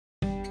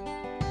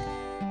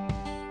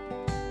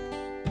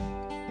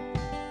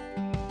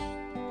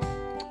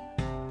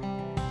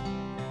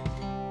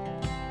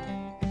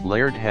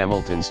Laird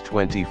Hamilton's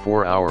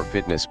 24-hour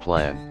fitness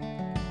plan.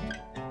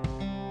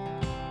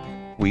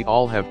 We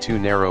all have too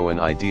narrow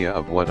an idea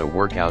of what a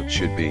workout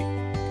should be.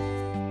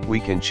 We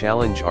can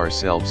challenge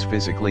ourselves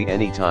physically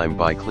anytime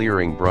by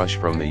clearing brush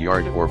from the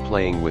yard or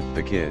playing with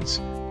the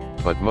kids,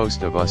 but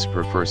most of us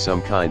prefer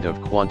some kind of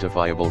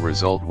quantifiable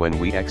result when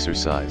we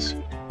exercise.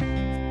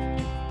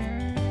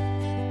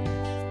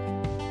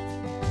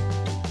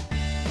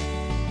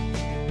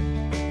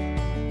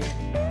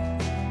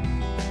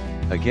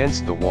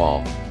 Against the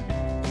wall.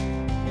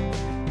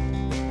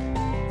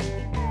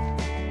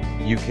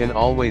 You can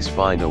always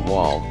find a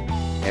wall.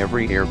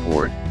 Every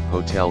airport,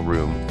 hotel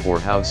room, or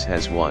house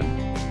has one,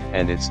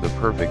 and it's the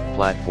perfect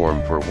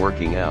platform for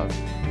working out.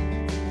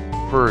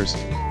 First,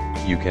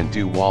 you can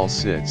do wall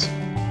sits,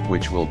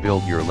 which will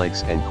build your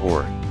legs and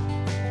core.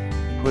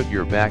 Put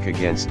your back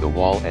against the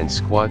wall and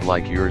squat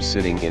like you're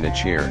sitting in a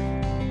chair.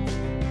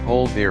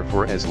 Hold there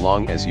for as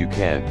long as you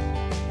can.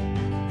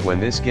 When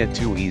this gets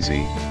too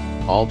easy,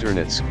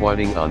 alternate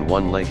squatting on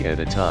one leg at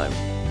a time.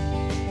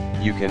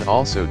 You can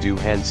also do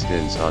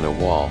handstands on a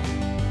wall.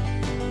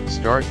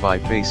 Start by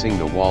facing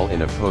the wall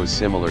in a pose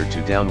similar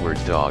to downward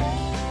dog,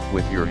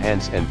 with your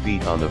hands and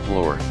feet on the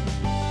floor.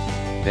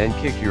 Then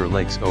kick your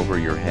legs over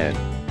your head,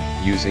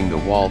 using the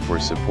wall for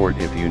support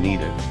if you need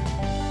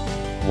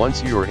it.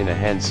 Once you're in a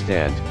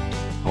handstand,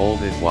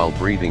 hold it while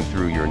breathing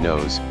through your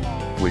nose,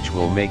 which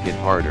will make it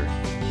harder.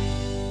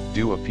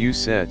 Do a few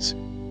sets,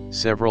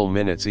 several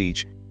minutes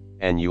each,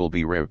 and you'll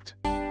be ripped.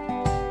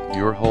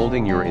 You're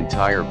holding your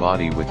entire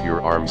body with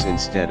your arms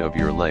instead of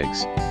your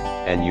legs,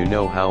 and you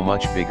know how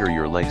much bigger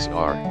your legs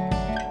are.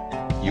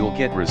 You'll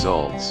get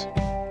results.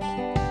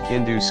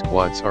 Hindu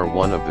squats are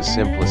one of the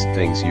simplest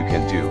things you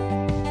can do,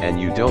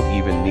 and you don't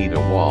even need a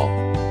wall.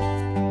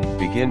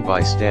 Begin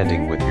by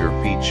standing with your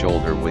feet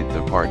shoulder width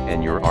apart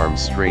and your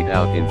arms straight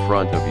out in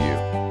front of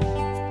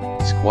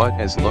you. Squat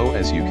as low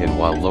as you can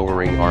while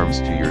lowering arms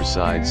to your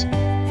sides.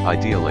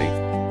 Ideally,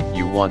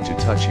 you want to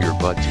touch your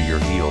butt to your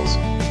heels,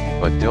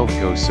 but don't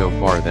go so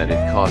far that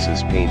it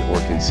causes pain or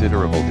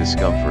considerable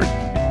discomfort.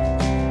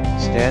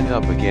 Stand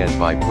up again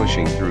by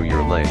pushing through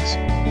your legs,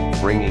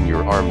 bringing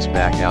your arms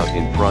back out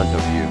in front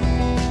of you.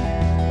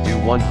 Do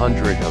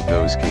 100 of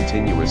those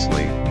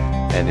continuously,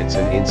 and it's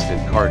an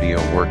instant cardio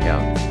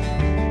workout.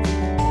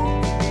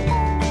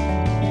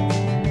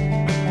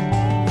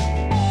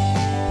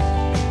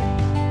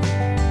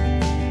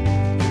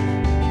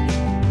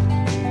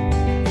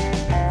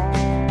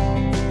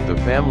 The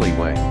family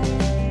way.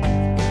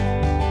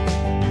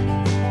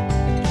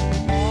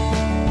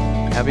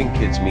 Having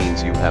kids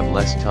means you have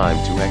less time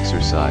to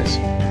exercise,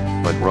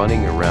 but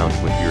running around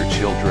with your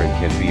children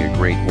can be a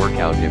great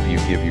workout if you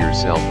give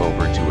yourself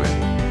over to it.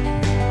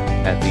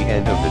 At the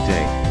end of the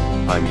day,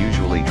 I'm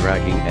usually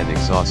dragging and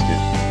exhausted,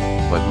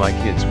 but my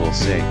kids will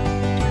say,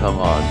 "Come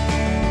on,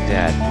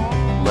 Dad,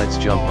 let's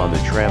jump on the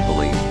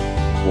trampoline,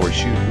 or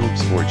shoot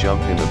hoops or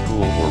jump in the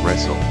pool or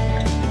wrestle."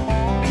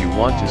 You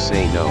want to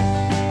say no,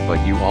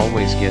 but you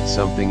always get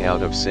something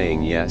out of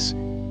saying yes,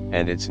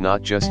 and it's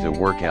not just a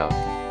workout.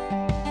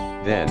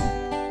 Then,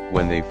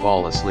 when they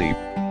fall asleep,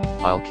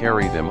 I'll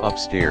carry them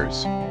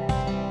upstairs.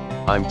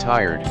 I'm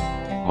tired,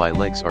 my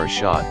legs are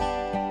shot,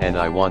 and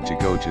I want to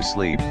go to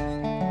sleep,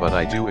 but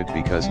I do it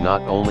because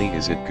not only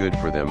is it good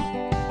for them,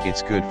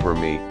 it's good for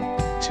me,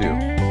 too.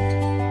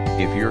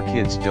 If your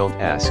kids don't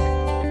ask,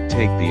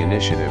 take the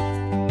initiative.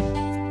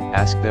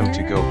 Ask them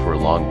to go for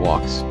long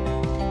walks.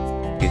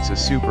 It's a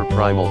super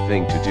primal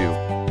thing to do,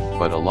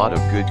 but a lot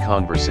of good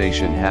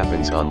conversation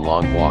happens on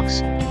long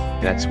walks.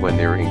 That's when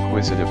their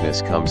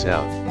inquisitiveness comes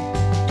out.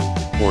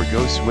 Or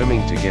go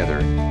swimming together,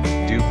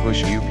 do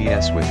push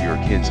UPS with your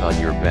kids on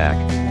your back,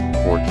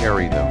 or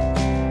carry them.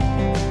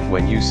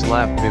 When you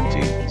slap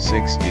 50,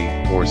 60,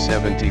 or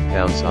 70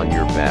 pounds on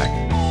your back,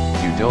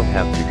 you don't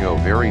have to go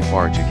very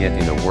far to get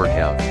in a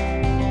workout.